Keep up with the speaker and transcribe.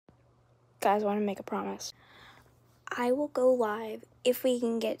guys want to make a promise. I will go live if we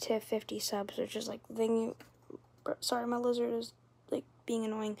can get to 50 subs, which is like the thing. Sorry, my lizard is like being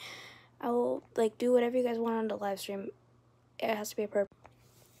annoying. I will like do whatever you guys want on the live stream. It has to be appropriate.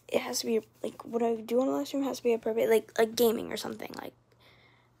 It has to be like what I do on the live stream has to be appropriate, like gaming or something. Like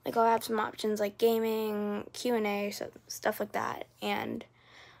I'll have some options like gaming, Q&A, stuff like that, and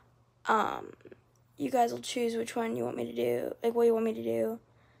you guys will choose which one you want me to do, like what you want me to do.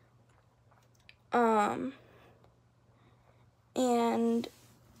 And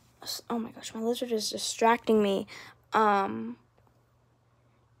oh my gosh, my lizard is distracting me.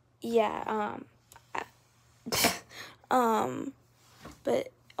 Yeah,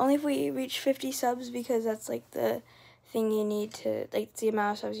 but only if we reach 50 subs, because that's like the thing you need to, like the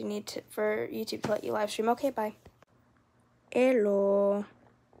amount of subs you need to for YouTube to let you live stream. Okay, bye. Hello.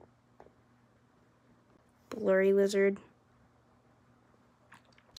 Blurry lizard.